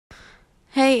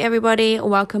Hey everybody,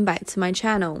 welcome back to my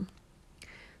channel.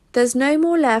 There's no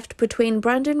more left between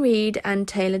Brandon Reid and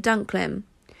Taylor Dunklin.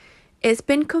 It's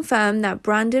been confirmed that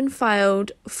Brandon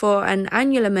filed for an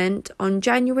annulment on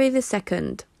January the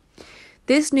 2nd.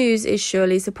 This news is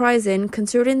surely surprising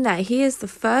considering that he is the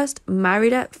first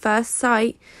Married at First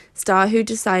Sight star who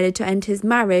decided to end his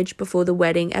marriage before the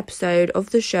wedding episode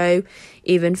of the show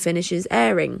even finishes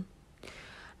airing.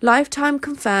 Lifetime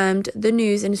confirmed the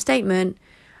news in a statement.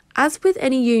 As with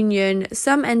any union,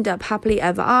 some end up happily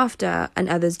ever after and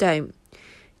others don't,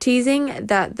 teasing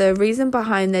that the reason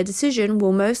behind their decision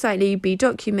will most likely be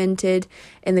documented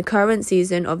in the current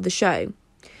season of the show.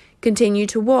 Continue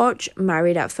to watch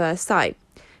Married at First Sight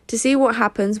to see what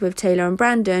happens with Taylor and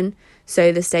Brandon,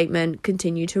 so the statement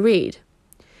continued to read.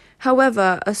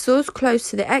 However, a source close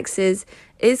to the exes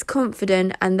is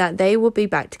confident and that they will be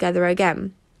back together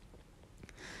again.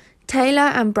 Taylor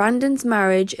and Brandon's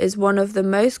marriage is one of the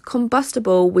most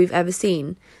combustible we've ever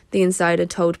seen, the insider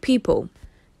told People.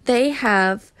 They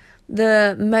have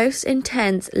the most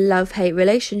intense love-hate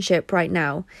relationship right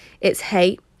now. It's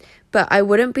hate, but I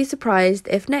wouldn't be surprised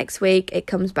if next week it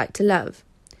comes back to love.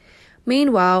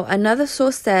 Meanwhile, another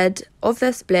source said of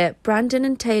their split, Brandon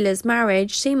and Taylor's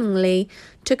marriage seemingly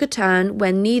took a turn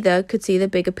when neither could see the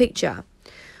bigger picture.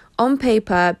 On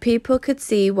paper, people could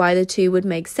see why the two would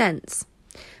make sense.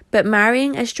 But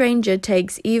marrying a stranger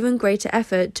takes even greater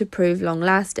effort to prove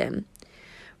long-lasting.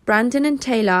 Brandon and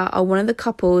Taylor are one of the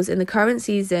couples in the current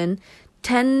season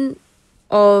 10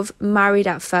 of Married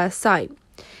at First Sight.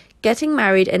 Getting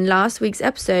married in last week's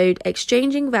episode,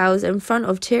 exchanging vows in front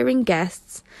of cheering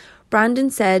guests, Brandon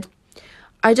said,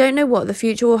 "I don't know what the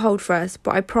future will hold for us,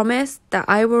 but I promise that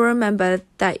I will remember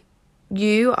that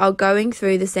you are going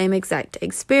through the same exact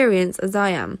experience as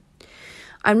I am.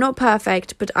 I'm not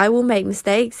perfect, but I will make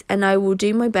mistakes and I will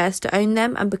do my best to own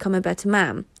them and become a better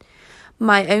man.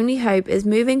 My only hope is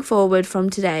moving forward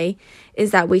from today is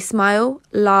that we smile,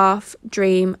 laugh,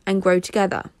 dream, and grow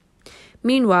together."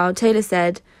 Meanwhile, Taylor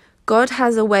said, "God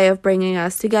has a way of bringing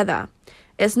us together.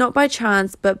 It's not by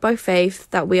chance, but by faith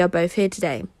that we are both here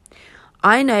today.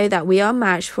 I know that we are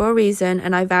matched for a reason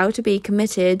and I vow to be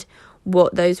committed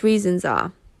what those reasons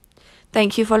are."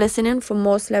 Thank you for listening. For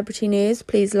more celebrity news,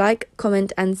 please like,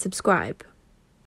 comment and subscribe.